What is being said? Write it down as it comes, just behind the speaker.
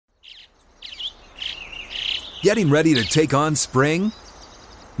Getting ready to take on spring?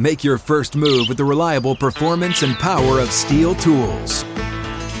 Make your first move with the reliable performance and power of Steel tools.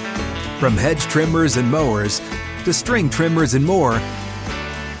 From hedge trimmers and mowers to string trimmers and more,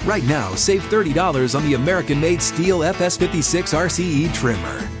 right now save $30 on the American-made Steel FS56 RCE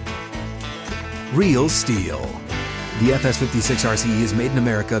trimmer. Real Steel. The FS56 RCE is made in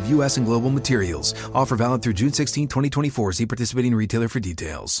America of U.S. and global materials. Offer valid through June 16, 2024. See participating retailer for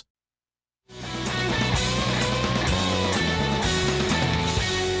details.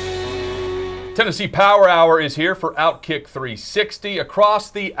 Tennessee Power Hour is here for Outkick 360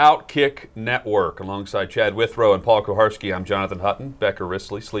 across the Outkick Network. Alongside Chad Withrow and Paul Kuharsky, I'm Jonathan Hutton. Becca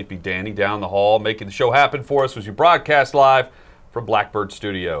Risley, Sleepy Danny down the hall, making the show happen for us as we broadcast live from Blackbird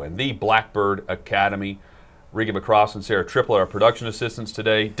Studio and the Blackbird Academy. Regan McCross and Sarah Triplett, our production assistants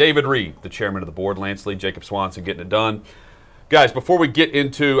today. David Reed, the chairman of the board. Lance Lee, Jacob Swanson getting it done. Guys, before we get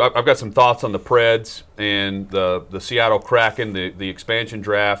into, I've got some thoughts on the Preds and the Seattle Kraken, the expansion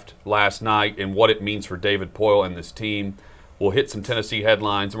draft last night and what it means for David Poile and this team. We'll hit some Tennessee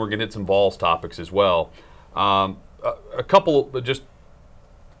headlines, and we're going to hit some Vols topics as well. A couple of just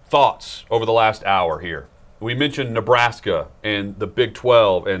thoughts over the last hour here. We mentioned Nebraska and the Big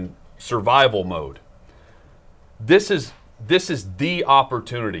 12 and survival mode. This is the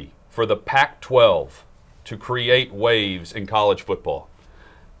opportunity for the Pac-12 to create waves in college football.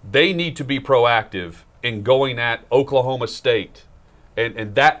 They need to be proactive in going at Oklahoma State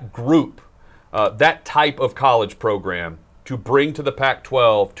and that group, that type of college program to bring to the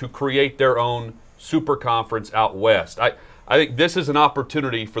Pac-12 to create their own super conference out west. I think this is an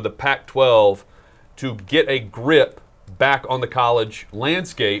opportunity for the Pac-12 to get a grip back on the college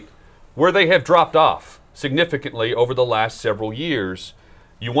landscape where they have dropped off significantly over the last several years.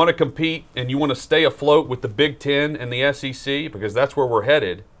 You want to compete and you want to stay afloat with the Big Ten and the SEC because that's where we're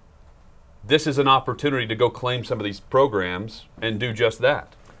headed. This is an opportunity to go claim some of these programs and do just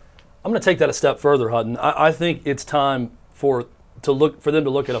that. I'm going to take that a step further, Hutton. I think it's time for them to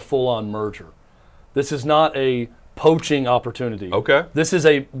look at a full-on merger. This is not a poaching opportunity. Okay. This is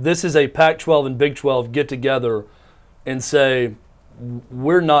a Pac-12 and Big 12 get together and say,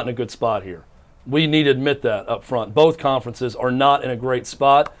 we're not in a good spot here. We need to admit that up front. Both conferences are not in a great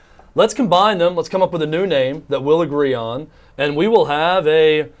spot. Let's combine them. Let's come up with a new name that we'll agree on, and we will have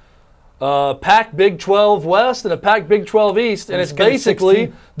a Pac Big 12 West and a Pac Big 12 East, and it's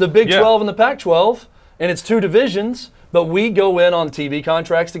basically the Big 12 and the Pac-12, and it's two divisions, but we go in on TV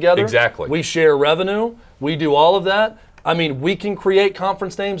contracts together. Exactly. We share revenue. We do all of that. I mean, we can create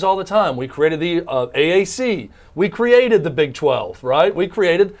conference names all the time. We created the AAC. We created the Big 12, right?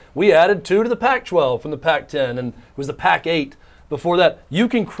 We added 2 to the Pac-12 from the Pac-10, and it was the Pac-8 before that. You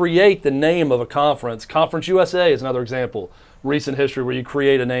can create the name of a conference. Conference USA is another example, recent history where you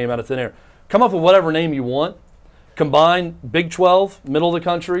create a name out of thin air. Come up with whatever name you want. Combine Big 12, middle of the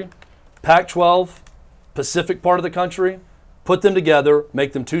country, Pac-12, Pacific part of the country, put them together,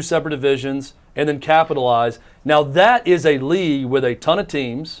 make them 2 separate divisions, and then capitalize. Now that is a league with a ton of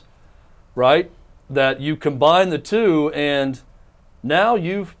teams, right? That you combine the two, and now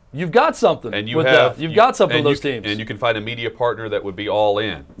you've got something. And you've got something with those teams. And you can find a media partner that would be all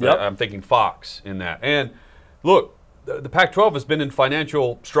in. Yep. I'm thinking Fox in that. And look, the Pac-12 has been in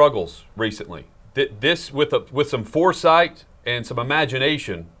financial struggles recently. This with some foresight and some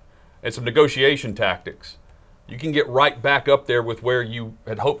imagination and some negotiation tactics, you can get right back up there with where you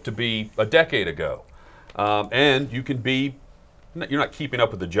had hoped to be a decade ago. And you can be, you're not keeping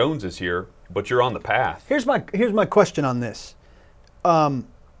up with the Joneses here, but you're on the path. Here's my question on this. I'm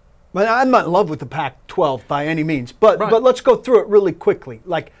not in love with the Pac-12 by any means, but let's go through it really quickly.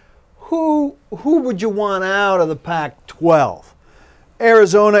 Like, who would you want out of the Pac-12?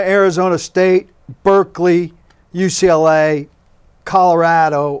 Arizona State, Berkeley, UCLA,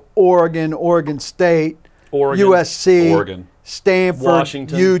 Colorado, Oregon State, USC, Oregon, Stanford,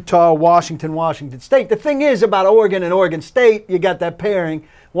 Washington. Utah, Washington State. The thing is about Oregon and Oregon State, you got that pairing.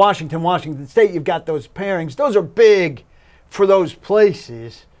 Washington State, you've got those pairings. Those are big for those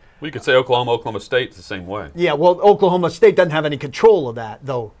places. We could say Oklahoma State's the same way. Yeah, well, Oklahoma State doesn't have any control of that,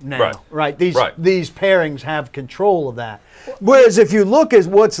 though, now. Right? These pairings have control of that. Whereas if you look at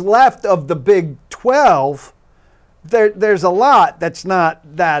what's left of the Big 12, there's a lot that's not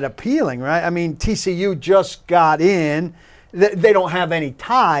that appealing, right? I mean, TCU just got in. They don't have any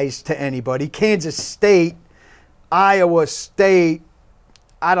ties to anybody. Kansas State, Iowa State,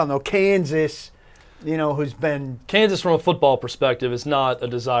 I don't know, Kansas, who's been Kansas from a football perspective is not a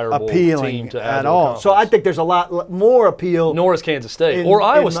desirable appealing team to add at to all. So I think there's a lot more appeal. Nor is Kansas State or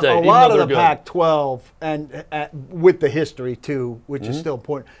Iowa State. A lot of the Pac-12 and with the history too, which is still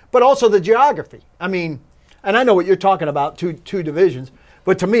important, but also the geography. I mean, And I know what you're talking about, two divisions.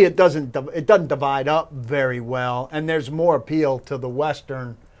 But to me, it doesn't divide up very well, and there's more appeal to the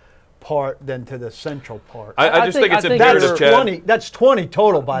Western part than to the central part. I just think it's imperative, Chad. That's 20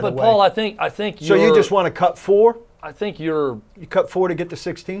 total, by the way. But Paul, I think so. You just want to cut 4? I think you cut 4 to get to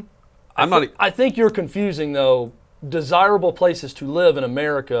 16. I think you're confusing though desirable places to live in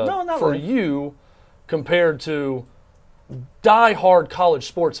America for you compared to die-hard college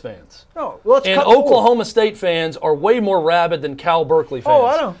sports fans. No, let's and cut Oklahoma State fans are way more rabid than Cal Berkeley fans. Oh,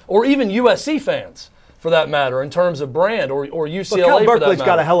 I know. Or even USC fans, for that matter, in terms of brand, or UCLA but Cal for Berkeley's that matter.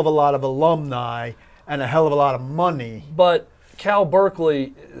 got a hell of a lot of alumni and a hell of a lot of money. But Cal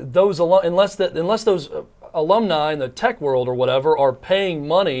Berkeley, unless those alumni in the tech world or whatever are paying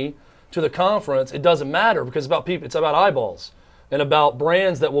money to the conference, it doesn't matter because it's about eyeballs and about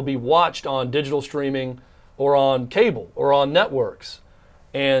brands that will be watched on digital streaming or on cable or on networks.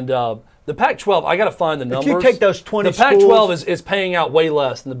 And the Pac-12, I got to find the numbers. If you take those 20 the Pac-12 is paying out way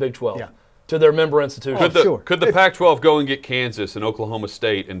less than the Big 12 to their member institutions. Could the Pac-12 go and get Kansas and Oklahoma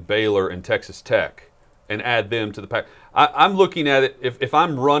State and Baylor and Texas Tech and add them to the Pac? I'm looking at it, if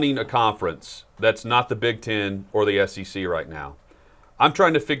I'm running a conference that's not the Big Ten or the SEC right now, I'm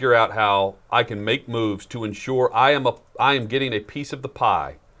trying to figure out how I can make moves to ensure I am getting a piece of the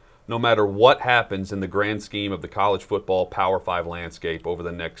pie no matter what happens in the grand scheme of the college football Power 5 landscape over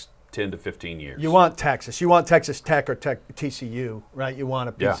the next 10 to 15 years. You want Texas. You want Texas Tech or TCU, right? You want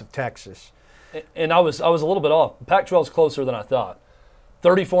a piece of Texas. And I was a little bit off. Pac-12 is closer than I thought.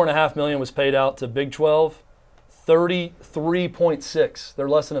 $34.5 million was paid out to Big 12. 33.6. They're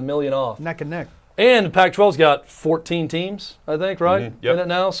less than $1 million off. Neck and neck. And Pac-12's got 14 teams, I think, right? Mm-hmm. Yep. In it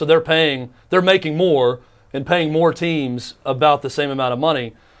now. So they're making more and paying more teams about the same amount of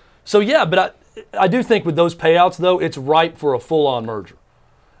money. So yeah, but I do think with those payouts though, it's ripe for a full-on merger.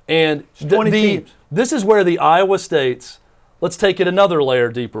 And this is where the Iowa States, let's take it another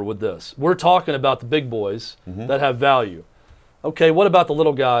layer deeper with this. We're talking about the big boys that have value. Okay, what about the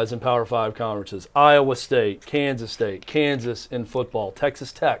little guys in Power 5 conferences? Iowa State, Kansas in football,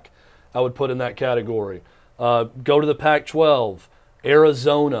 Texas Tech, I would put in that category. Go to the Pac-12,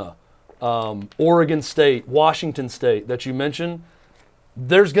 Arizona, Oregon State, Washington State that you mentioned.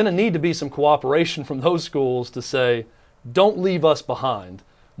 There's going to need to be some cooperation from those schools to say, don't leave us behind.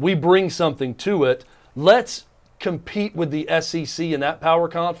 We bring something to it. Let's compete with the SEC in that power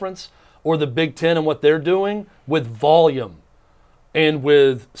conference or the Big Ten and what they're doing with volume and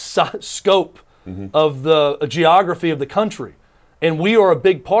with scope of the geography of the country. And we are a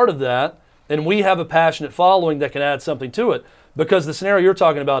big part of that, and we have a passionate following that can add something to it. Because the scenario you're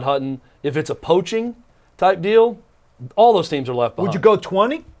talking about, Hutton, if it's a poaching type deal, all those teams are left behind. Would you go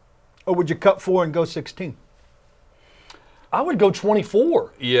 20, or would you cut 4 and go 16? I would go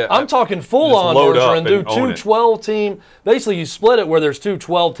 24. Yeah, I'm talking full-on merger and do two 12-team. Basically, you split it where there's two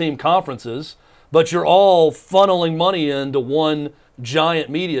 12-team conferences, but you're all funneling money into one giant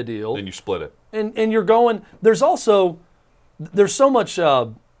media deal. And you split it. And you're going. There's so much,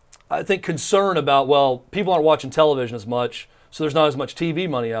 I think, concern about, well, people aren't watching television as much, so there's not as much TV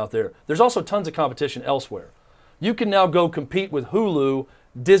money out there. There's also tons of competition elsewhere. You can now go compete with Hulu,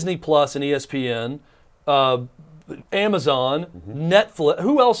 Disney Plus, and ESPN, Amazon, Netflix.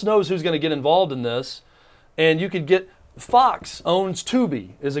 Who else knows who's going to get involved in this? And you could get Fox owns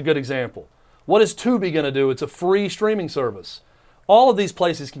Tubi is a good example. What is Tubi going to do? It's a free streaming service. All of these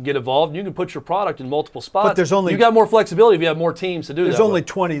places can get involved, and you can put your product in multiple spots. But you got more flexibility if you have more teams to do that. There's only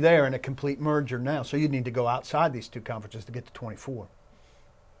 20 there in a complete merger now, so you need to go outside these two conferences to get to 24.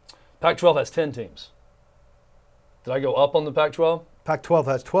 Pac-12 has 10 teams. Did I go up on the Pac-12? Pac-12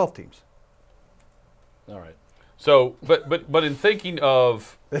 has 12 teams. All right. So, but in thinking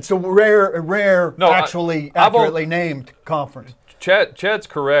of, it's a rare, accurately named conference. Chad's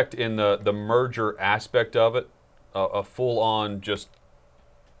correct in the merger aspect of it, a full-on just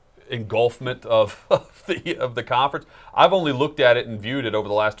engulfment of the conference. I've only looked at it and viewed it over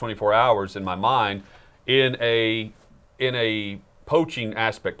the last 24 hours in my mind in a poaching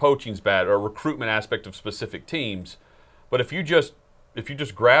aspect. Poaching's bad, or a recruitment aspect of specific teams. But if you just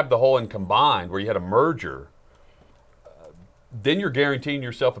grab the whole and combined, where you had a merger, then you're guaranteeing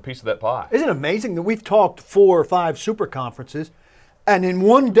yourself a piece of that pie. Isn't it amazing that we've talked 4 or 5 super conferences, and in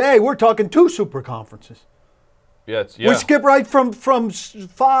one day we're talking 2 super conferences? Yeah. We skip right from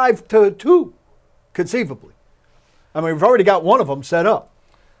 5 to 2, conceivably. I mean, we've already got one of them set up.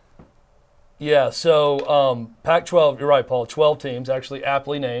 Yeah, so Pac-12, you're right, Paul, 12 teams, actually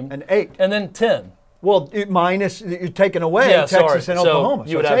aptly named. And 8. And then 10. Well, minus, you're taking away Texas and Oklahoma.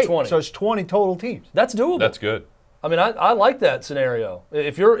 You would have 20. So it's 20 total teams. That's doable. That's good. I mean, I like that scenario.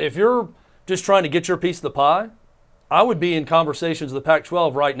 If you're just trying to get your piece of the pie, I would be in conversations with the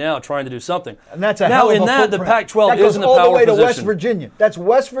Pac-12 right now trying to do something. And that's a hell of a footprint. The Pac-12 that is in the goes power all the way position. to West Virginia. That's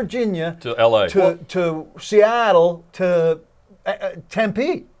West Virginia to L.A. to Seattle to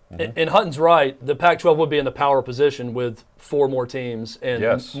Tempe. Mm-hmm. And Hutton's right. The Pac-12 would be in the power position with 4 more teams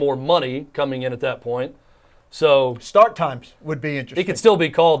and more money coming in at that point. So start times would be interesting. It could still be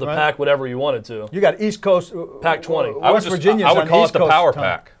called the Pac whatever you wanted to. You got East Coast Pac-20. West Virginia. I would call it the Power time.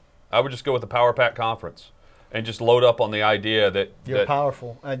 Pac. I would just go with the Power Pac conference and just load up on the idea that you're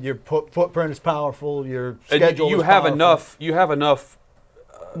powerful and your footprint is powerful. Your schedule you is have powerful. You have enough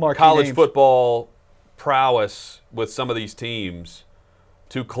college names. Football prowess with some of these teams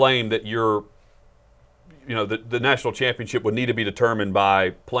to claim that the national championship would need to be determined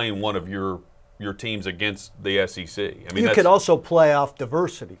by playing one of your teams against the SEC. I mean, you could also play off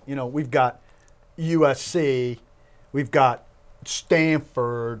diversity. We've got USC, we've got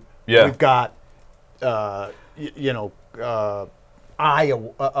Stanford, we've got Iowa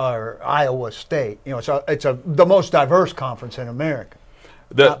State. It's the most diverse conference in America.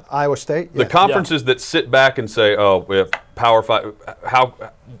 Iowa State. The conferences that sit back and say, "Oh, we have Power 5,"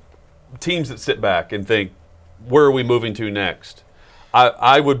 teams that sit back and think, "Where are we moving to next?"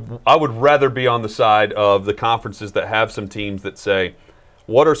 I would rather be on the side of the conferences that have some teams that say,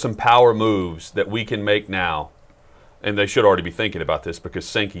 "What are some power moves that we can make now?" And they should already be thinking about this because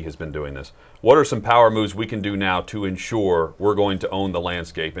Sankey has been doing this. What are some power moves we can do now to ensure we're going to own the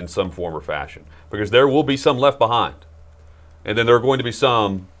landscape in some form or fashion? Because there will be some left behind. And then there are going to be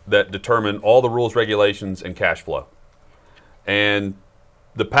some that determine all the rules, regulations, and cash flow. And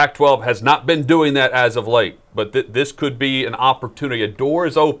the Pac-12 has not been doing that as of late. But this could be an opportunity. A door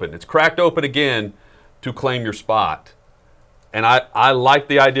is open. It's cracked open again to claim your spot. And I like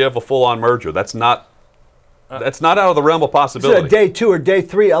the idea of a full-on merger. That's not out of the realm of possibility. Is there a day 2 or day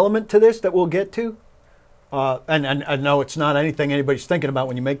 3 element to this that we'll get to? And I know it's not anything anybody's thinking about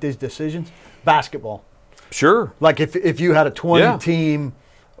when you make these decisions. Basketball. Sure. Like if you had a 20-team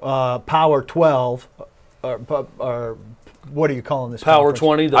Power 12, or what are you calling this? Power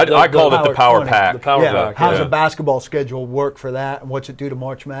conference? 20. I called it the Power Pac. The Power Pac. How's a basketball schedule work for that? And what's it do to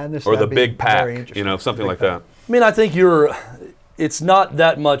March Madness? Or the Big Pac, something like that. I mean, I think it's not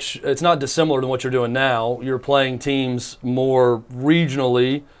that much, it's not dissimilar to what you're doing now. You're playing teams more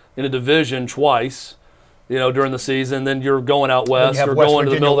regionally in a division twice, during the season. Then you're going out west or going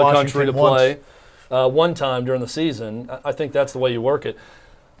to the middle of the country to play one time during the season. I think that's the way you work it.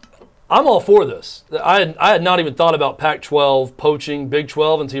 I'm all for this. I had not even thought about Pac-12 poaching Big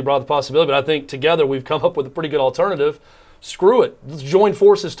 12 until you brought the possibility, but I think together we've come up with a pretty good alternative. Screw it. Let's join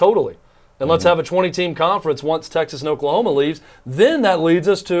forces totally. And let's have a 20-team conference once Texas and Oklahoma leaves. Then that leads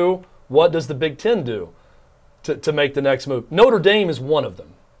us to, what does the Big Ten do to make the next move? Notre Dame is one of them.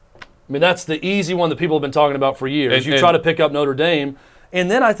 I mean, that's the easy one that people have been talking about for years. You try to pick up Notre Dame, and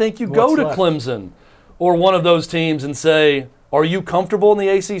then I think you go to Clemson or one of those teams and say, are you comfortable in the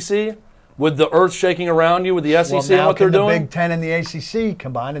ACC with the earth shaking around you with the SEC and what they're doing? The Big Ten and the ACC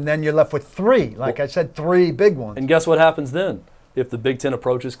combined, and then you're left with 3. Like I said, 3 big ones. And guess what happens then? If the Big Ten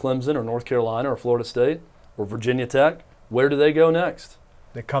approaches Clemson or North Carolina or Florida State or Virginia Tech, where do they go next?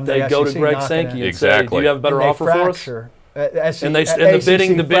 They come to go to Greg Sankey and say, "Do you have a better offer for us?" And the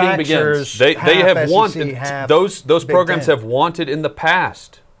bidding begins. They have wanted those programs have wanted in the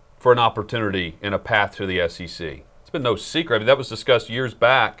past for an opportunity and a path to the SEC. It's been no secret. I mean, that was discussed years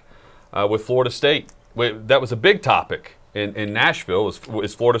back with Florida State. That was a big topic in Nashville.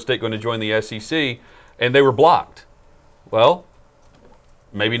 Is Florida State going to join the SEC? And they were blocked. Well,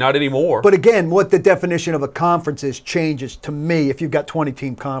 maybe not anymore. But again, what the definition of a conference is changes to me if you've got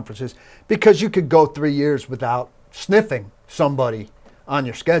 20-team conferences, because you could go 3 years without sniffing somebody on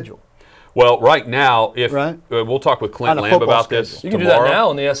your schedule. Well, right now, we'll talk with Clint Lamb about this. You can do that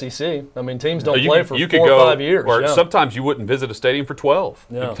now in the SEC. I mean, teams don't play for 4 or 5 years. Or sometimes you wouldn't visit a stadium for 12,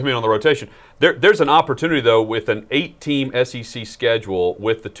 depending on the rotation. There's an opportunity, though, with an 8-team SEC schedule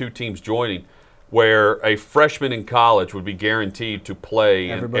with the 2 teams joining, where a freshman in college would be guaranteed to play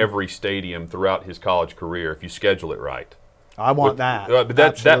in every stadium throughout his college career if you schedule it right. I want that. But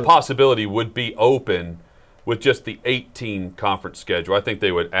that possibility would be open with just the 8-team conference schedule. I think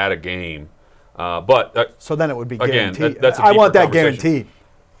they would add a game. So then it would be guaranteed. Again, that's I want that guaranteed.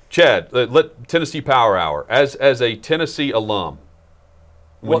 Chad, let Tennessee Power Hour. As a Tennessee alum,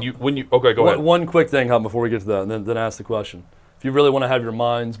 okay, go ahead. One quick thing, Hub, before we get to that, and then ask the question. If you really want to have your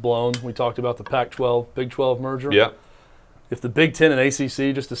minds blown, we talked about the Pac-12, Big 12 merger. Yeah. If the Big Ten and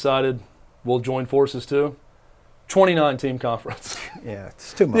ACC just decided we'll join forces too, 29-team conference. Yeah,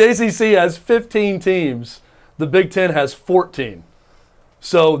 it's too much. The ACC has 15 teams. The Big Ten has 14.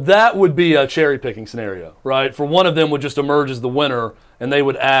 So that would be a cherry-picking scenario, right? For one of them would just emerge as the winner, and they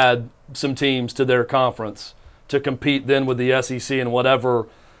would add some teams to their conference to compete then with the SEC and whatever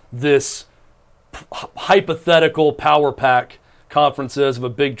this hypothetical power pack conference is of a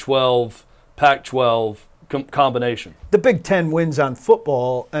Big 12, Pac-12 combination. The Big Ten wins on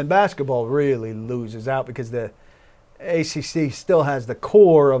football, and basketball really loses out because the ACC still has the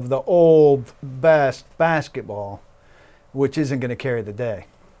core of the old best basketball, which isn't going to carry the day.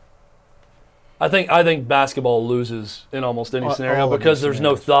 I think basketball loses in almost any scenario because there's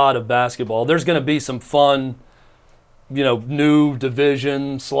no thought of basketball. There's going to be some fun, new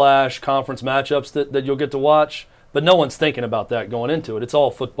division / conference matchups that you'll get to watch, but no one's thinking about that going into it. It's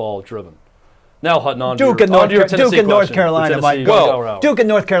all football driven. Now, Hutton, on Duke and North Carolina might go. Duke and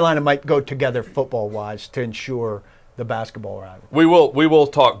North Carolina might go together football-wise to ensure the basketball rivalry. We will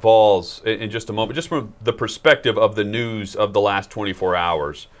talk Vols in just a moment, just from the perspective of the news of the last 24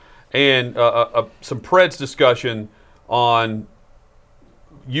 hours, and some Preds discussion on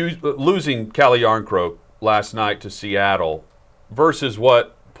losing Calle Jarnkrok last night to Seattle versus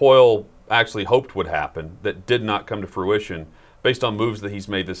what Poyle actually hoped would happen that did not come to fruition based on moves that he's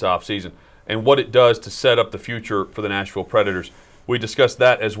made this offseason, and what it does to set up the future for the Nashville Predators. We discussed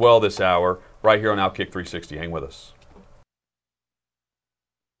that as well this hour right here on Outkick 360. Hang with us.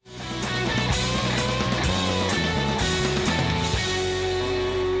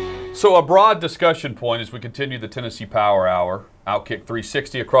 So a broad discussion point as we continue the Tennessee Power Hour, Outkick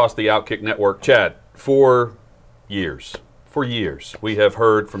 360 across the Outkick Network. Chad, for years, we have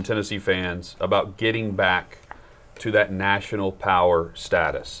heard from Tennessee fans about getting back to that national power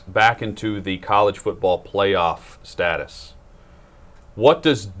status, back into the college football playoff status. What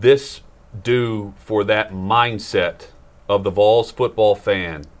does this do for that mindset of the Vols football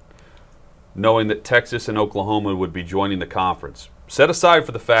fan, knowing that Texas and Oklahoma would be joining the conference? Set aside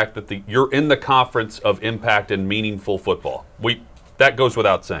for the fact that you're in the conference of impact and meaningful football. That goes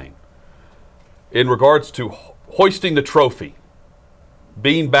without saying. In regards to hoisting the trophy,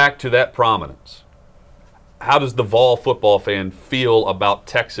 being back to that prominence, how does the Vol football fan feel about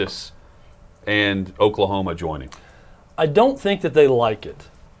Texas and Oklahoma joining? I don't think that they like it.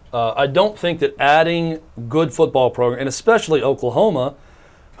 I don't think that adding good football program, and especially Oklahoma,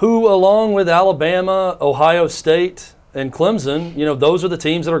 who along with Alabama, Ohio State, and Clemson, those are the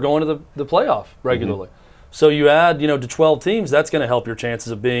teams that are going to the playoff regularly. Mm-hmm. So you add, to 12 teams, that's going to help your chances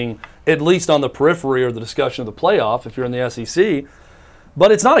of being at least on the periphery or the discussion of the playoff if you're in the SEC.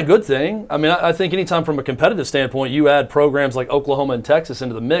 But it's not a good thing. I mean, I think anytime from a competitive standpoint, you add programs like Oklahoma and Texas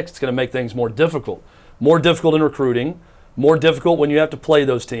into the mix, it's going to make things more difficult. More difficult in recruiting, more difficult when you have to play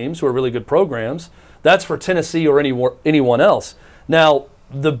those teams who are really good programs. That's for Tennessee or anyone else. Now,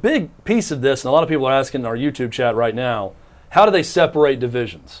 the big piece of this, and a lot of people are asking in our YouTube chat right now, how do they separate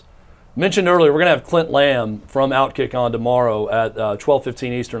divisions? Mentioned earlier, we're going to have Clint Lamb from Outkick on tomorrow at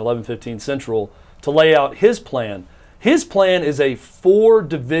 12:15 Eastern, 11:15 Central to lay out his plan. His plan is a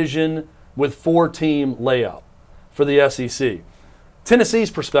 4-division with 4-team layout for the SEC.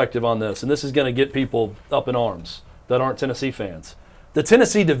 Tennessee's perspective on this, and this is going to get people up in arms that aren't Tennessee fans. The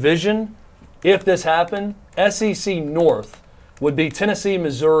Tennessee division, if this happened, SEC North would be Tennessee,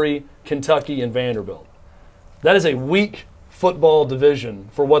 Missouri, Kentucky, and Vanderbilt. That is a weak football division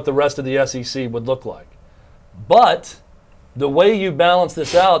for what the rest of the SEC would look like. But the way you balance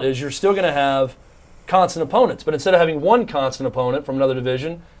this out is you're still going to have constant opponents. But instead of having one constant opponent from another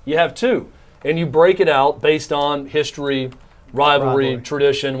division, you have 2. And you break it out based on history, rivalry,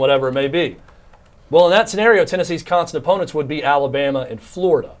 tradition, whatever it may be. Well, in that scenario, Tennessee's constant opponents would be Alabama and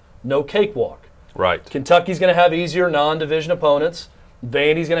Florida. No cakewalk. Right. Kentucky's going to have easier non-division opponents.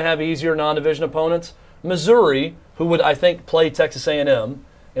 Vandy's going to have easier non-division opponents. Missouri, who would, I think, play Texas A&M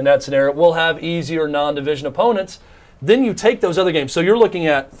in that scenario, will have easier non-division opponents. Then you take those other games. So you're looking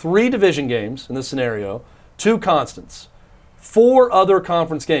at 3 division games in this scenario, 2 constants, 4 other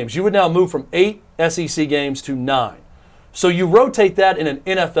conference games. You would now move from 8 SEC games to 9. So you rotate that in an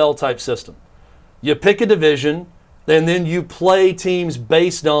NFL-type system. You pick a division, and then you play teams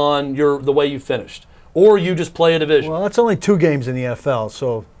based on the way you finished. Or you just play a division. Well, that's only 2 games in the NFL,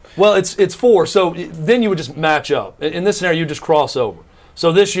 so... Well, it's 4, so then you would just match up. In this scenario, you just cross over.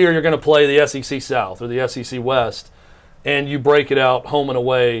 So this year, you're going to play the SEC South or the SEC West, and you break it out home and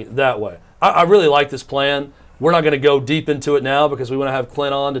away that way. I really like this plan. We're not going to go deep into it now because we want to have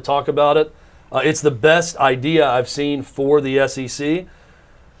Clint on to talk about it. It's the best idea I've seen for the SEC.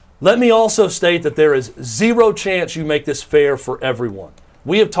 Let me also state that there is 0 chance you make this fair for everyone.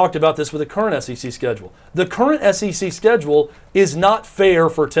 We have talked about this with the current SEC schedule. The current SEC schedule is not fair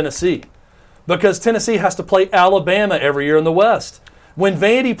for Tennessee because Tennessee has to play Alabama every year in the West. When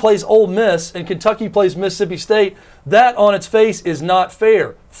Vandy plays Ole Miss and Kentucky plays Mississippi State, that on its face is not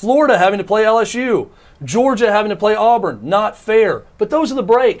fair. Florida having to play LSU. Georgia having to play Auburn, not fair. But those are the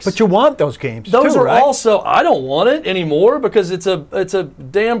breaks. But you want those games Those too, are right? also, I don't want it anymore because it's a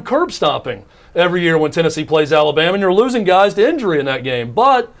damn curb stomping every year when Tennessee plays Alabama and you're losing guys to injury in that game.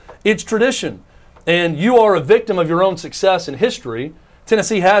 But it's tradition. And you are a victim of your own success in history.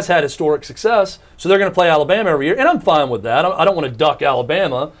 Tennessee has had historic success, so they're going to play Alabama every year. And I'm fine with that. I don't want to duck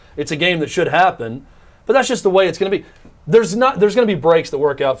Alabama. It's a game that should happen. But that's just the way it's going to be. There's going to be breaks that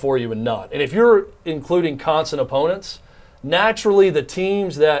work out for you and not. And if you're including constant opponents, naturally the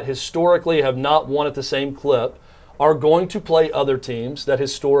teams that historically have not won at the same clip are going to play other teams that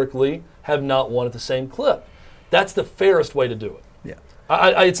historically have not won at the same clip. That's the fairest way to do it.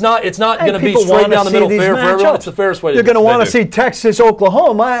 Yeah. It's not going to be straight down the middle fair for everyone. It's the fairest way to do it. You're going to want to see Texas,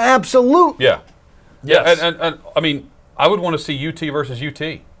 Oklahoma, absolutely. Yeah. Yes. And I mean, I would want to see UT versus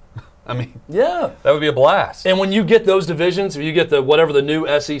UT. I mean, yeah, that would be a blast. And when you get those divisions, if you get whatever the new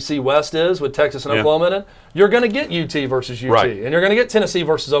SEC West is with Texas and Oklahoma in it, you're going to get UT versus UT, right. And you're going to get Tennessee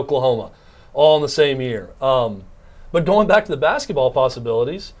versus Oklahoma, all in the same year. But going back to the basketball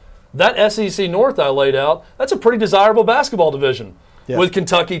possibilities, that SEC North I laid out, that's a pretty desirable basketball division with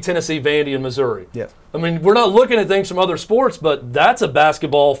Kentucky, Tennessee, Vandy, and Missouri. Yeah. I mean, we're not looking at things from other sports, but that's a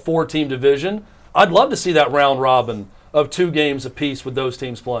basketball 4-team division. I'd love to see that round robin of 2 games apiece with those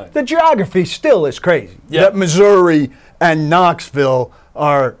teams playing. The geography still is crazy. Yeah. That Missouri and Knoxville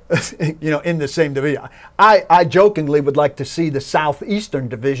are, in the same division. I jokingly would like to see the Southeastern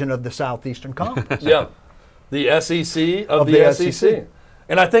division of the Southeastern Conference. Yeah, the SEC of the SEC.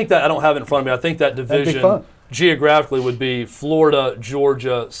 And I think that, I don't have it in front of me, I think that division geographically would be Florida,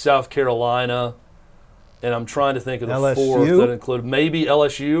 Georgia, South Carolina, and I'm trying to think of the LSU? fourth that include maybe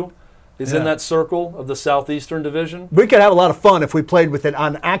LSU. Is in that circle of the Southeastern Division. We could have a lot of fun if we played with it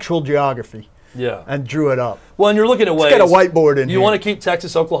on actual geography. Yeah. And drew it up. Well, and you're looking at ways. Let's get a whiteboard in here. You want to keep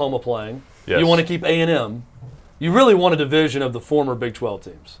Texas, Oklahoma playing. Yes. You want to keep A&M. You really want a division of the former Big 12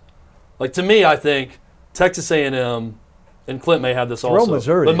 teams. Like, to me, I think Texas A&M, and Clint may have this also. Throw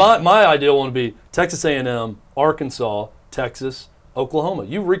Missouri. But my ideal one would be Texas A&M, Arkansas, Texas, Oklahoma.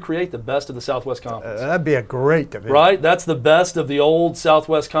 You recreate the best of the Southwest Conference. That'd be a great division. Right? That's the best of the old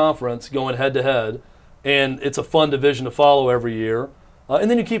Southwest Conference going head-to-head, and it's a fun division to follow every year. And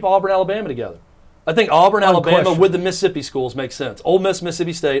then you keep Auburn, Alabama together. I think Auburn, Alabama with the Mississippi schools makes sense. Ole Miss,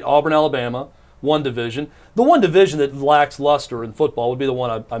 Mississippi State, Auburn, Alabama, one division. The one division that lacks luster in football would be the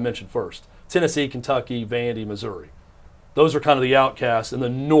one I mentioned first. Tennessee, Kentucky, Vandy, Missouri. Those are kind of the outcasts in the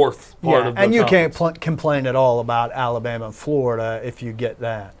north part of the and you conference. can't complain at all about Alabama and Florida if you get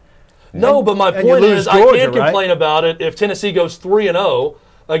that. No, but my point is I can complain about it if Tennessee goes 3-0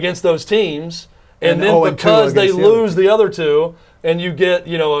 against those teams, and then because they lose the other two, and you get a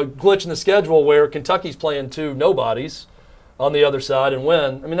glitch in the schedule where Kentucky's playing 2 nobodies on the other side and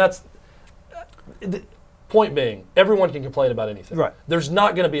win. I mean, that's the point being, everyone can complain about anything. Right. There's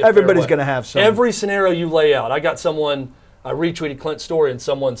not going to be everybody's going to have some. Every scenario you lay out, I retweeted Clint's story and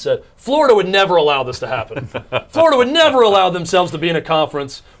someone said, Florida would never allow this to happen. Florida would never allow themselves to be in a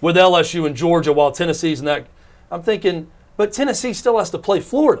conference with LSU and Georgia while Tennessee's in that. I'm thinking, but Tennessee still has to play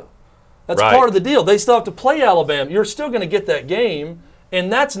Florida. That's part of the deal. They still have to play Alabama. You're still going to get that game,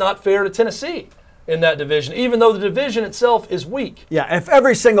 and that's not fair to Tennessee in that division, even though the division itself is weak. Yeah, if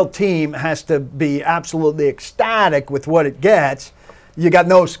every single team has to be absolutely ecstatic with what it gets, you got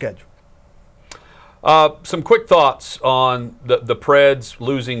no schedule. Some quick thoughts on the Preds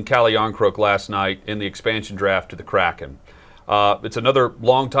losing Calle Jarnkrok last night in the expansion draft to the Kraken. It's another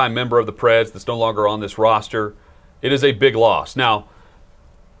longtime member of the Preds that's no longer on this roster. It is a big loss. Now,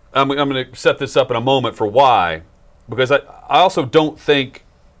 I'm going to set this up in a moment for why, because I also don't think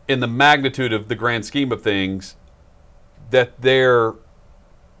in the magnitude of the grand scheme of things that they're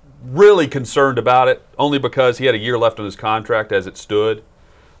really concerned about it, only because he had a year left on his contract as it stood.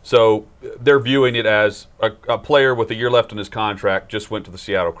 So they're viewing it as a player with a year left on his contract just went to the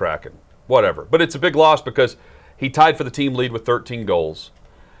Seattle Kraken. Whatever. But it's a big loss because he tied for the team lead with 13 goals.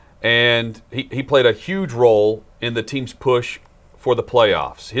 And he played a huge role in the team's push for the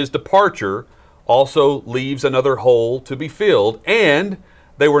playoffs. His departure also leaves another hole to be filled, and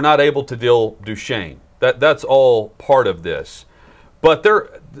they were not able to deal Duchesne. That's all part of this. But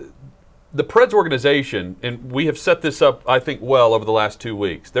the Preds organization, and we have set this up, I think, well over the last 2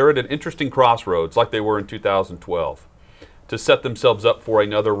 weeks, they're at an interesting crossroads like they were in 2012 to set themselves up for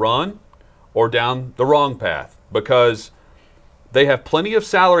another run or down the wrong path, because they have plenty of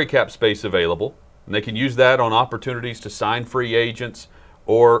salary cap space available, and they can use that on opportunities to sign free agents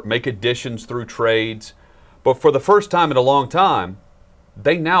or make additions through trades. But for the first time in a long time,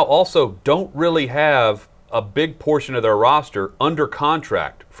 they now also don't really have a big portion of their roster under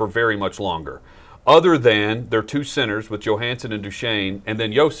contract for very much longer, other than their two centers with Johansson and Duchesne, and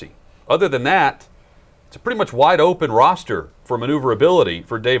then Yossi. Other than that, it's a pretty much wide open roster for maneuverability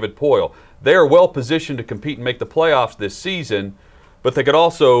for David Poile. They are well positioned to compete and make the playoffs this season, but they could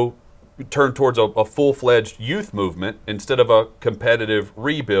also turn towards a full-fledged youth movement instead of a competitive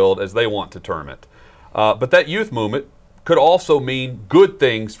rebuild, as they want to term it. But that youth movement could also mean good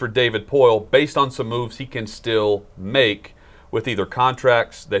things for David Poile based on some moves he can still make with either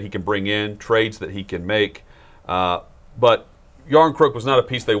contracts that he can bring in, trades that he can make. But Järnkrok was not a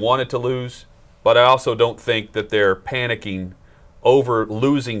piece they wanted to lose, but I also don't think that they're panicking over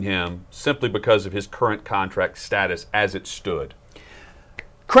losing him simply because of his current contract status as it stood.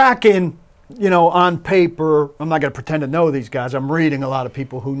 Kraken, on paper, I'm not going to pretend to know these guys. I'm reading a lot of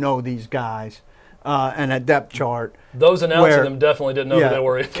people who know these guys and a depth chart. Those announcing them definitely didn't know who they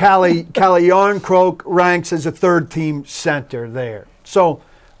were. Calle Järnkrok ranks as a third-team center there. So,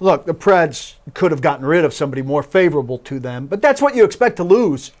 look, the Preds could have gotten rid of somebody more favorable to them, but that's what you expect to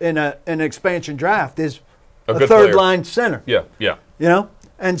lose in an expansion draft is a third-line center. Yeah.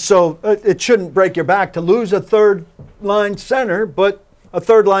 And so it shouldn't break your back to lose a third-line center, but a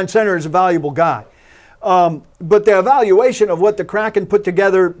third-line center is a valuable guy. But the evaluation of what the Kraken put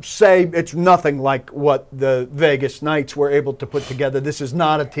together, say it's nothing like what the Vegas Knights were able to put together. This is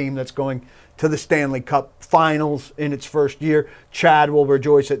not a team that's going to the Stanley Cup Finals in its first year. Chad will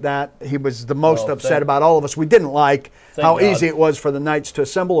rejoice at that. He was the most upset about all of us. We didn't like how easy it was for the Knights to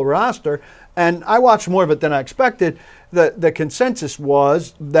assemble a roster. And I watched more of it than I expected. The consensus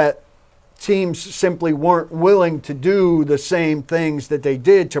was that teams simply weren't willing to do the same things that they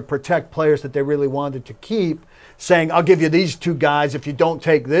did to protect players that they really wanted to keep, saying, I'll give you these two guys if you don't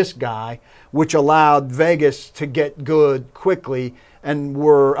take this guy, which allowed Vegas to get good quickly and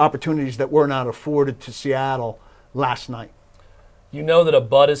were opportunities that were not afforded to Seattle last night. You know that a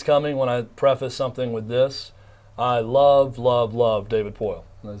but is coming when I preface something with this. I love David Poile.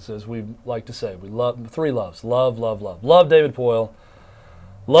 As we like to say, we love three loves. Love David Poile.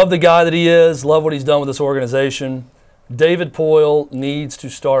 Love the guy that he is. Love what he's done with this organization. David Poile needs to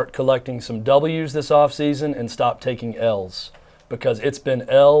start collecting some W's this offseason and stop taking L's, because it's been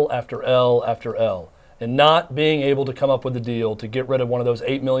L after L after L. And not being able to come up with a deal to get rid of one of those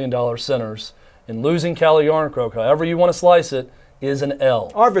 $8 million centers and losing Calle Järnkrok, however you want to slice it, is an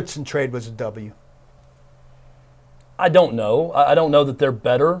L. Arvidsson trade was a W. I don't know. I don't know that they're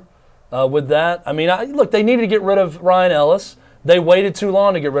better with that. I mean, look, they needed to get rid of Ryan Ellis. They waited too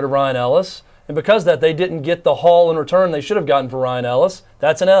long to get rid of Ryan Ellis, and because of that, they didn't get the haul in return they should have gotten for Ryan Ellis.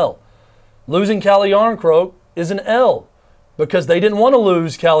 That's an L. Losing Calle Järnkrok is an L, because they didn't want to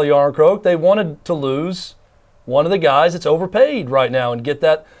lose Calle Järnkrok. They wanted to lose one of the guys that's overpaid right now and get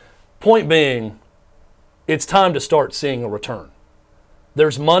that. Point being, it's time to start seeing a return.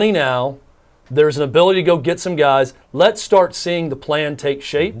 There's money now. There's an ability to go get some guys. Let's start seeing the plan take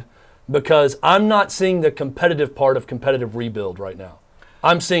shape. Because I'm not seeing the competitive part of competitive rebuild right now.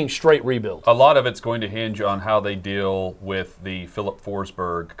 I'm seeing straight rebuild. A lot of it's going to hinge on how they deal with the Philip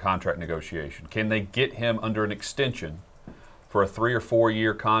Forsberg contract negotiation. Can they get him under an extension for a 3 or 4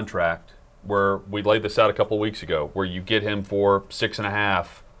 year contract, where we laid this out a couple of weeks ago, where you get him for 6.5,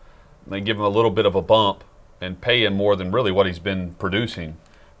 they give him a little bit of a bump and pay him more than really what he's been producing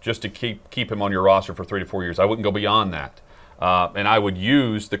just to keep him on your roster for 3 to 4 years. I wouldn't go beyond that. And I would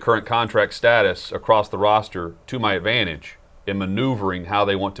use the current contract status across the roster to my advantage in maneuvering how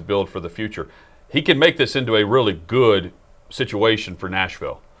they want to build for the future. He can make this into a really good situation for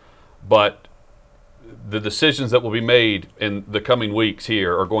Nashville. But the decisions that will be made in the coming weeks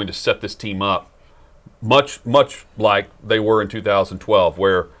here are going to set this team up much like they were in 2012,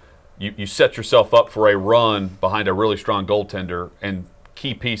 where you set yourself up for a run behind a really strong goaltender and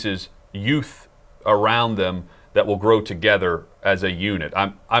key pieces, youth around them, that will grow together as a unit.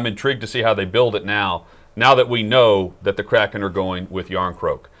 I'm intrigued to see how they build it now that we know that the Kraken are going with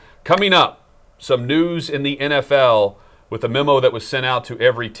Järnkrok. Coming up, some news in the NFL with a memo that was sent out to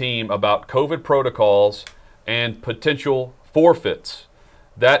every team about COVID protocols and potential forfeits.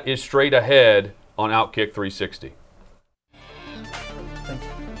 That is straight ahead on Outkick 360.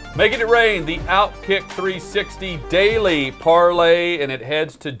 Making it rain, the Outkick 360 daily parlay, and it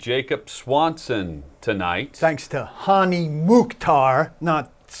heads to Jacob Swanson tonight. Thanks to Hani Mukhtar,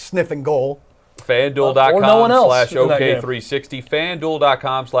 not sniffing goal. FanDuel.com/OK360.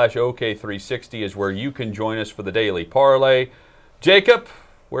 FanDuel.com/OK360 is where you can join us for the daily parlay. Jacob,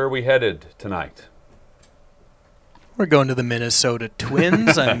 where are we headed tonight? We're going to the Minnesota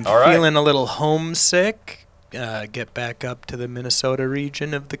Twins. I'm feeling a little homesick. get back up to the Minnesota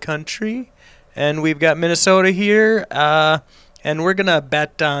region of the country. And we've got Minnesota here, and we're going to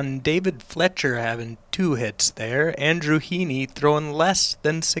bet on David Fletcher having 2 hits there. Andrew Heaney throwing less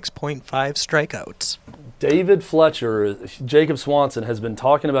than 6.5 strikeouts. David Fletcher, Jacob Swanson has been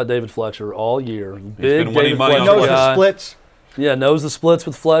talking about David Fletcher all year. Big been winning David money on Fletcher Knows guy. the splits. Yeah, knows the splits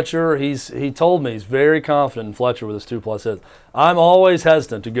with Fletcher. He told me he's very confident in Fletcher with his 2+ hits. I'm always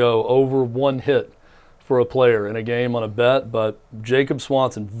hesitant to go over 1 hit for a player in a game on a bet, but Jacob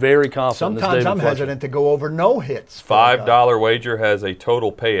Swanson, very confident in this Sometimes David I'm Fletcher. hesitant to go over no hits. $5 wager has a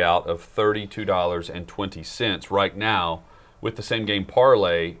total payout of $32.20 right now with the same game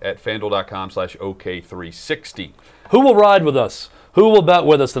parlay at FanDuel.com/OK360. Who will ride with us? Who will bet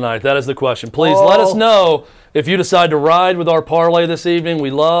with us tonight? That is the question. Please let us know if you decide to ride with our parlay this evening.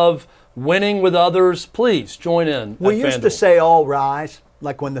 We love winning with others. Please join in. We at used FanDuel. to say all rise,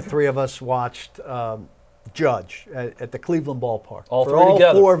 like when the 3 of us watched Judge at the Cleveland ballpark. All For 3 all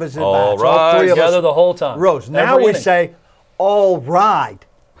together. 4 of us at All bats. All 3 of together us the whole time. rose. Now Every we inning. say all ride.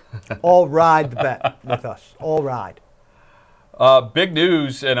 All ride the bet with us. All ride. Big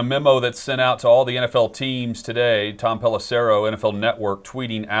news and a memo that's sent out to all the NFL teams today. Tom Pelissero, NFL Network,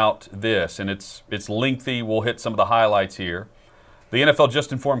 tweeting out this, and it's lengthy. We'll hit some of the highlights here. The NFL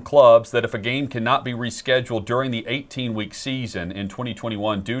just informed clubs that if a game cannot be rescheduled during the 18-week season in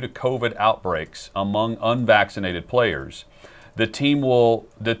 2021 due to COVID outbreaks among unvaccinated players, the team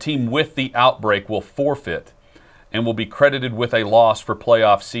with the outbreak will forfeit and will be credited with a loss for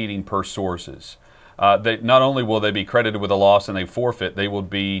playoff seeding per sources. Not only will they be credited with a loss and they forfeit, they will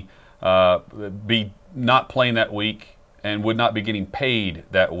be not playing that week and would not be getting paid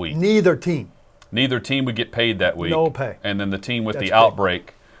that week. Neither team. Neither team would get paid that week. No pay. And then the team with That's the big.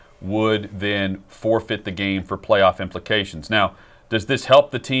 outbreak would then forfeit the game for playoff implications. Now, does this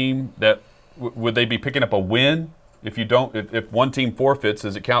help the team? That would they be picking up a win if you don't? If one team forfeits,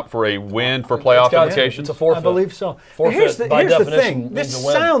 does it count for a win for playoff implications? It's a forfeit. I believe so. Forfeit, Here's the, by here's the definition, thing. means This a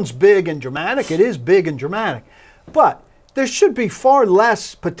win. sounds big and dramatic. It is big and dramatic. But there should be far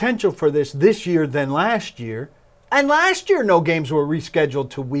less potential for this year than last year. And last year, no games were rescheduled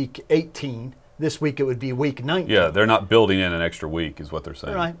to week 18. This week it would be week 19. Yeah, they're not building in an extra week, is what they're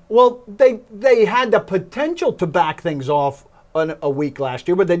saying. Right. Well, they had the potential to back things off a week last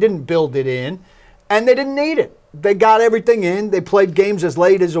year, but they didn't build it in, and they didn't need it. They got everything in. They played games as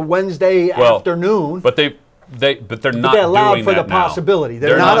late as a Wednesday afternoon. But they're not They allowed doing for the that now. possibility.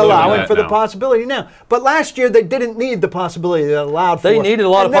 They're not doing allowing that for the now. possibility now. But last year they didn't need the possibility. They allowed for They it. needed a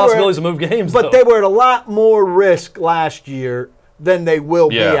lot And of they were- possibilities to move games, But though. they were at a lot more risk last year than they will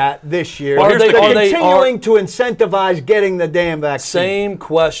be Yeah. at this year. Well, here's the They're key. continuing to incentivize getting the damn vaccine. Same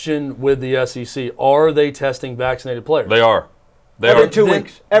question with the SEC. Are they testing vaccinated players? They are. They Every are. 2 Then-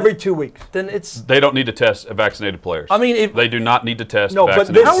 weeks. Every 2 weeks. Then it's. They don't need to test vaccinated players. I mean, if- they do not need to test No, but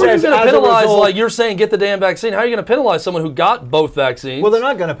vaccinated this How are you players. says going to as a penalize, result- like you're saying, get the damn vaccine? How are you going to penalize someone who got both vaccines? Well, they're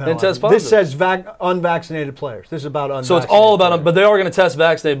not going to and penalize. test This positive? says unvaccinated players. This is about unvaccinated So it's all about players. them, but they are going to test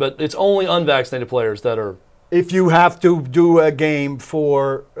vaccinated, but it's only unvaccinated players that are. If you have to do a game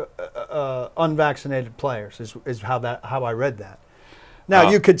for unvaccinated players, is how I read that. Now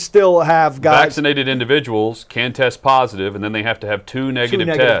you could still have guys. Vaccinated individuals can test positive, and then they have to have two negative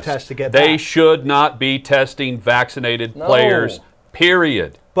negative tests to get They back. should not be testing vaccinated players.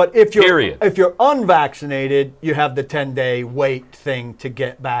 Period. But if you're Period. unvaccinated, you have the 10-day wait thing to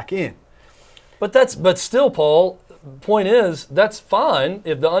get back in. But still, Paul. Point is, that's fine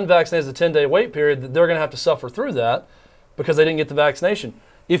if the unvaccinated has a 10-day wait period. They're going to have to suffer through that because they didn't get the vaccination.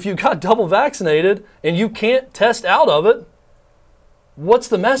 If you got double vaccinated and you can't test out of it, what's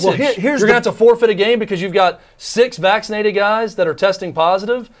the message? Well, here's You're going to have to forfeit a game because you've got 6 vaccinated guys that are testing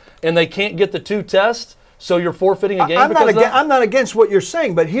positive and they can't get the 2 tests, so you're forfeiting a game because of that? I'm not against what you're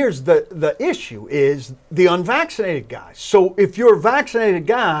saying, but here's the issue is the unvaccinated guys. So if you're a vaccinated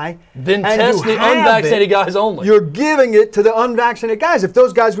guy, Then and test you the have unvaccinated it, guys only. You're giving it to the unvaccinated guys. If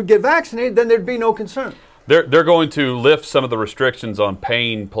those guys would get vaccinated, then there'd be no concern. They're going to lift some of the restrictions on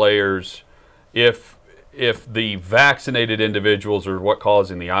paying players if the vaccinated individuals are what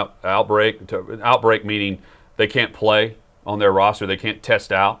causing the outbreak. Outbreak meaning they can't play on their roster, they can't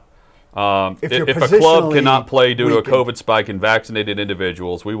test out. If you're If a club positionally cannot play due to a weakened. COVID spike in vaccinated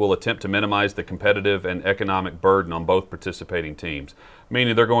individuals, we will attempt to minimize the competitive and economic burden on both participating teams.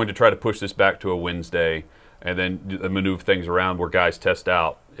 Meaning they're going to try to push this back to a Wednesday and then maneuver things around where guys test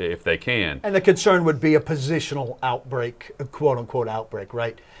out if they can. And the concern would be a positional outbreak, a quote-unquote outbreak,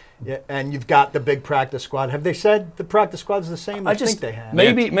 right? Yeah, and you've got the big practice squad. Have they said the practice squad's the same? I think they have.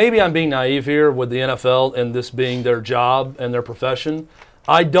 Maybe I'm being naive here with the NFL and this being their job and their profession.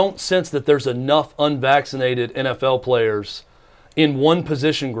 I don't sense that there's enough unvaccinated NFL players in one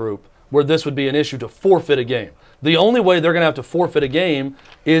position group where this would be an issue to forfeit a game. The only way they're going to have to forfeit a game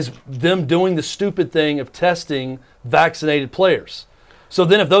is them doing the stupid thing of testing vaccinated players. So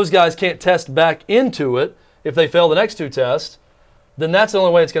then if those guys can't test back into it, if they fail the next 2 tests, then that's the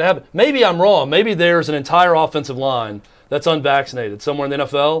only way it's going to happen. Maybe I'm wrong. Maybe there's an entire offensive line that's unvaccinated somewhere in the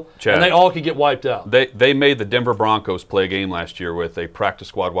NFL, Chad, and they all could get wiped out. They made the Denver Broncos play a game last year with a practice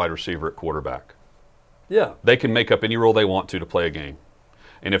squad wide receiver at quarterback. Yeah. They can make up any rule they want to play a game.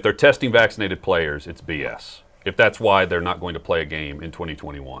 And if they're testing vaccinated players, it's BS. If that's why they're not going to play a game in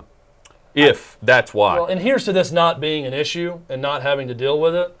 2021. If that's why. Well, and here's to this not being an issue and not having to deal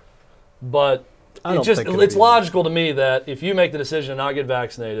with it, but it's logical to me that if you make the decision to not get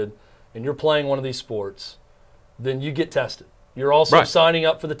vaccinated and you're playing one of these sports, then you get tested. You're also signing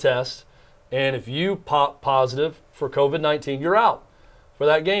up for the test, and if you pop positive for COVID-19, you're out for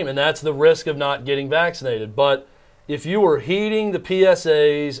that game, and that's the risk of not getting vaccinated. But if you are heeding the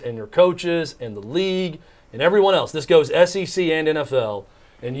PSAs and your coaches and the league and everyone else, this goes SEC and NFL,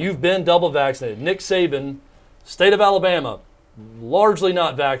 and you've been double vaccinated. Nick Saban, state of Alabama, largely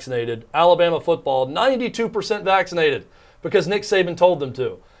not vaccinated. Alabama football, 92% vaccinated because Nick Saban told them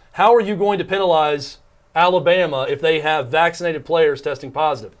to. How are you going to penalize Alabama if they have vaccinated players testing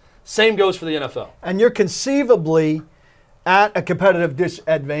positive? Same goes for the NFL. And you're conceivably at a competitive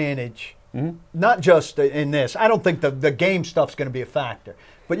disadvantage, not just in this. I don't think the game stuff's going to be a factor.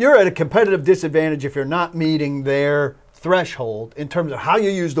 But you're at a competitive disadvantage if you're not meeting their threshold in terms of how you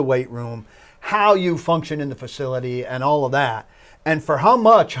use the weight room, how you function in the facility, and all of that. And for how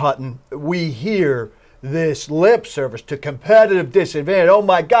much, Hutton, we hear this lip service to competitive disadvantage. Oh,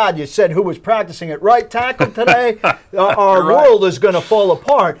 my God, you said who was practicing at right tackle today? Our world is going to fall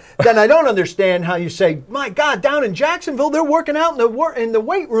apart. Then I don't understand how you say, my God, down in Jacksonville, they're working out in the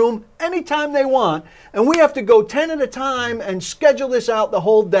weight room anytime they want, and we have to go 10 at a time and schedule this out the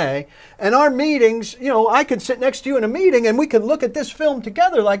whole day. And our meetings, I could sit next to you in a meeting, and we could look at this film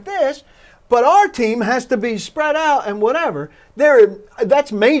together like this, but our team has to be spread out and whatever.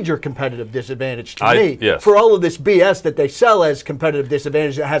 That's major competitive disadvantage to me for all of this BS that they sell as competitive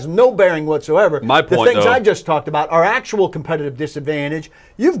disadvantage that has no bearing whatsoever. My point, the things I just talked about are actual competitive disadvantage.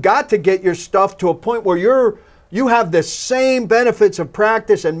 You've got to get your stuff to a point where you have the same benefits of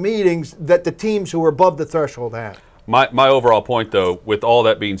practice and meetings that the teams who are above the threshold have. My overall point, though, with all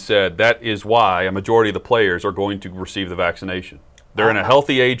that being said, that is why a majority of the players are going to receive the vaccination. They're in a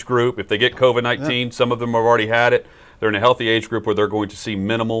healthy age group. If they get COVID-19, some of them have already had it. They're in a healthy age group where they're going to see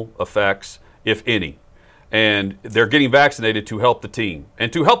minimal effects, if any. And they're getting vaccinated to help the team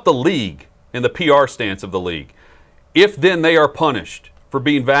and to help the league and the PR stance of the league. If then they are punished for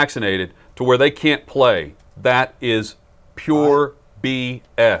being vaccinated to where they can't play, that is pure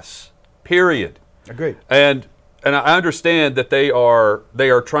BS. Period. Agreed. And I understand that they are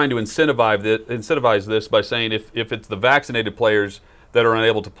trying to incentivize this by saying if it's the vaccinated players that are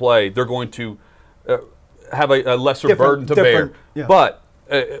unable to play, they're going to have a lesser burden to bear. Yeah. But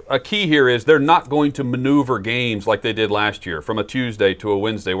a key here is they're not going to maneuver games like they did last year from a Tuesday to a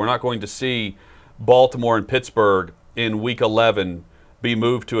Wednesday. We're not going to see Baltimore and Pittsburgh in Week 11 be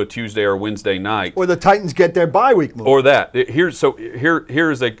moved to a Tuesday or Wednesday night. Or the Titans get their bye week moved. Or that. Here's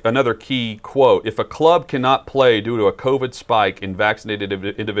another key quote. If a club cannot play due to a COVID spike in vaccinated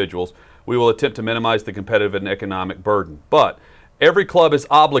individuals, we will attempt to minimize the competitive and economic burden. But every club is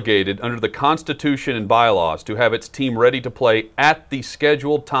obligated under the Constitution and bylaws to have its team ready to play at the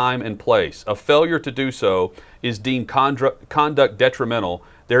scheduled time and place. A failure to do so is deemed conduct detrimental.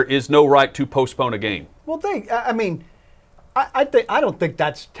 There is no right to postpone a game. Well, I don't think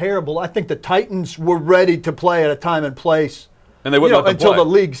that's terrible. I think the Titans were ready to play at a time and place, and they wouldn't until the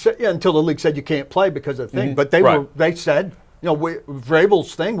league said you can't play because of the thing. But they said,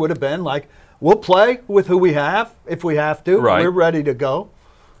 Vrabel's thing would have been like, we'll play with who we have if we have to. Right. We're ready to go.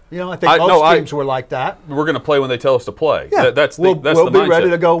 I think most teams were like that. We're going to play when they tell us to play. Yeah, we'll the be mindset. ready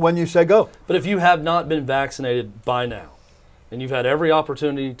to go when you say go. But if you have not been vaccinated by now, and you've had every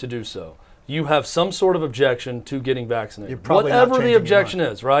opportunity to do so, you have some sort of objection to getting vaccinated. Whatever the objection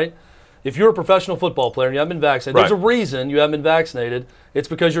is, right? If you're a professional football player and you haven't been vaccinated, there's a reason you haven't been vaccinated. It's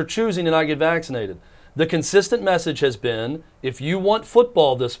because you're choosing to not get vaccinated. The consistent message has been, if you want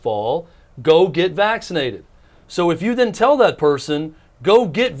football this fall, go get vaccinated. So if you then tell that person, go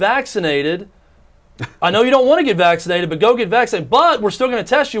get vaccinated, I know you don't want to get vaccinated, but go get vaccinated. But we're still going to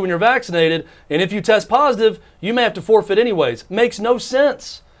test you when you're vaccinated, and if you test positive, you may have to forfeit anyways. Makes no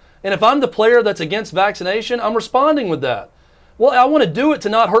sense. And if I'm the player that's against vaccination, I'm responding with that. Well, I want to do it to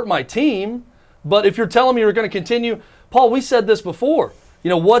not hurt my team, but if you're telling me you're going to continue, Paul, we said this before.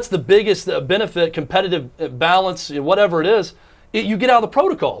 what's the biggest benefit, competitive balance, whatever it is? You get out of the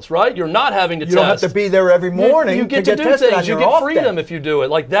protocols, right? You're not having to test. You don't have to be there every morning. You get to do things. You get freedom if you do it.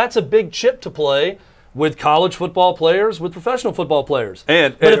 Like, that's a big chip to play with college football players, with professional football players.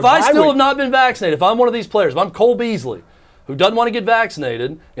 But if I still have not been vaccinated, if I'm one of these players, if I'm Cole Beasley, who doesn't want to get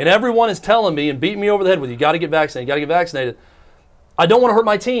vaccinated, and everyone is telling me and beating me over the head with, you got to get vaccinated, I don't want to hurt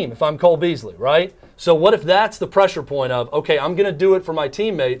my team if I'm Cole Beasley, right? So what if that's the pressure point of, okay, I'm going to do it for my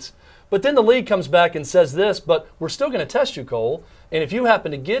teammates, but then the league comes back and says this, but we're still going to test you, Cole, and if you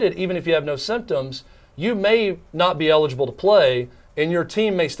happen to get it, even if you have no symptoms, you may not be eligible to play, and your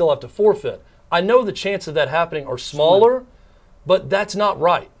team may still have to forfeit. I know the chances of that happening are smaller, but that's not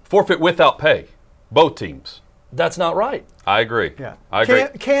right. Forfeit without pay, both teams. That's not right. I agree. Yeah. I agree.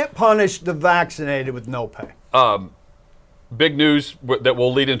 Can't punish the vaccinated with no pay. Big news that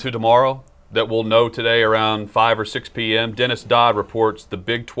we'll lead into tomorrow, that we'll know today around 5 or 6 p.m. Dennis Dodd reports the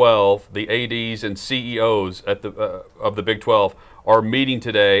Big 12, the ADs and CEOs of the Big 12 are meeting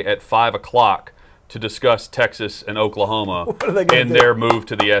today at 5 o'clock to discuss Texas and Oklahoma and their move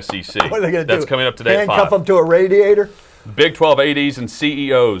to the SEC. What are they going to do? That's coming up today at 5. Handcuff them to a radiator? Big 12 ADs and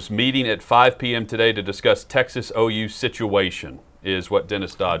CEOs meeting at 5 p.m. today to discuss Texas OU situation, is what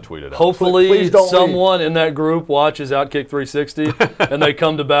Dennis Dodd tweeted out. Hopefully someone in that group watches Outkick 360 and they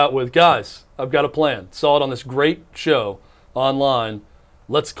come to bat with, guys, I've got a plan. Saw it on this great show online.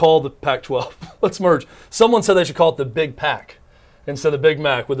 Let's call the Pac-12. Let's merge. Someone said they should call it the Big Pac instead of Big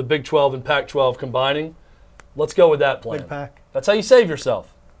Mac, with the Big 12 and Pac-12 combining. Let's go with that plan. Big Pac. That's how you save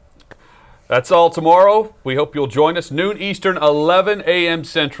yourself. That's all tomorrow. We hope you'll join us noon Eastern, 11 a.m.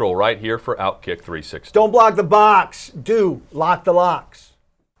 Central, right here for Outkick 360. Don't block the box. Do lock the locks.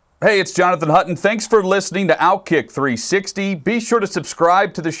 Hey, it's Jonathan Hutton. Thanks for listening to Outkick 360. Be sure to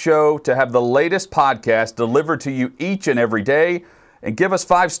subscribe to the show to have the latest podcast delivered to you each and every day. And give us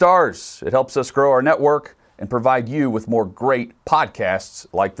 5 stars. It helps us grow our network and provide you with more great podcasts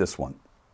like this one.